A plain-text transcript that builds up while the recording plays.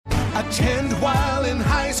Attend while in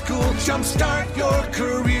high school. Jumpstart your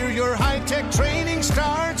career. Your high-tech training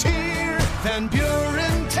starts here. Van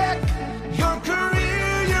Buren Tech. Your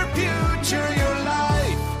career, your future, your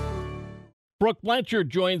life. Brooke Blanchard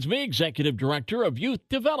joins me, Executive Director of Youth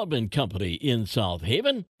Development Company in South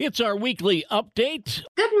Haven. It's our weekly update.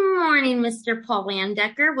 Good morning, Mr. Paul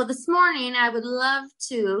Wandecker. Well, this morning I would love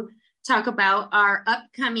to talk about our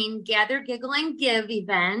upcoming Gather, Giggle, and Give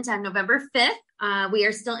event on November 5th. We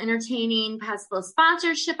are still entertaining possible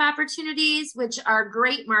sponsorship opportunities, which are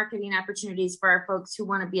great marketing opportunities for our folks who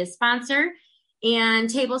want to be a sponsor, and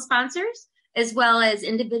table sponsors, as well as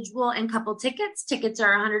individual and couple tickets. Tickets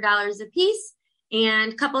are $100 a piece,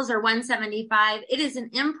 and couples are $175. It is an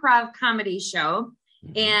improv comedy show,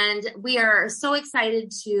 and we are so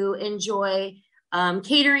excited to enjoy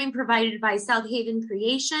catering provided by South Haven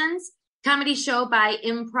Creations, comedy show by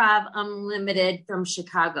Improv Unlimited from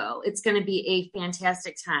Chicago. It's going to be a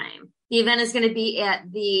fantastic time. The event is going to be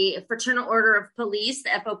at the Fraternal Order of Police, the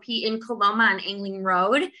FOP in Coloma on Angling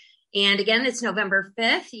Road. And again, it's November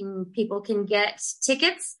 5th. People can get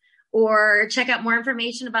tickets or check out more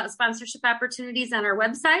information about sponsorship opportunities on our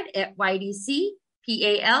website at ydcpal.org.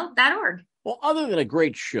 Well, other than a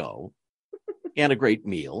great show and a great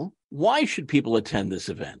meal, why should people attend this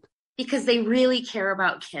event? Because they really care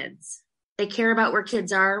about kids. They care about where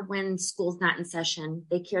kids are when school's not in session.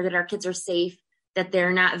 They care that our kids are safe, that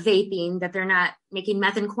they're not vaping, that they're not making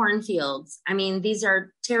meth in cornfields. I mean, these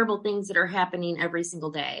are terrible things that are happening every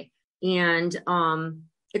single day. And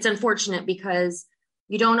it's unfortunate because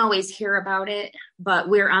you don't always hear about it, but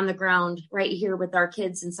we're on the ground right here with our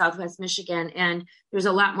kids in Southwest Michigan. And there's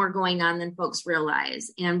a lot more going on than folks realize.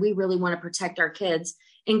 And we really want to protect our kids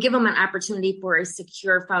and give them an opportunity for a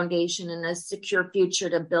secure foundation and a secure future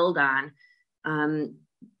to build on.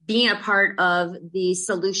 Being a part of the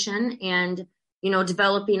solution and,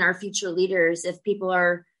 developing our future leaders. If people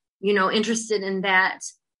are, interested in that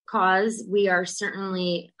cause, we are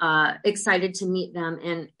certainly excited to meet them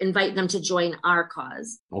and invite them to join our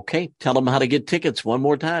cause. Okay. Tell them how to get tickets one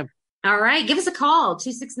more time. All right. Give us a call,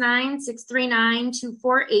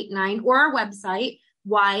 269-639-2489, or our website,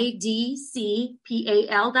 ydcpal.org.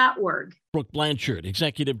 Brooke Blanchard,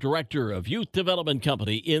 Executive Director of Youth Development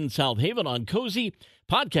Company in South Haven on Cozy,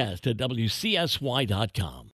 podcast at WCSY.com.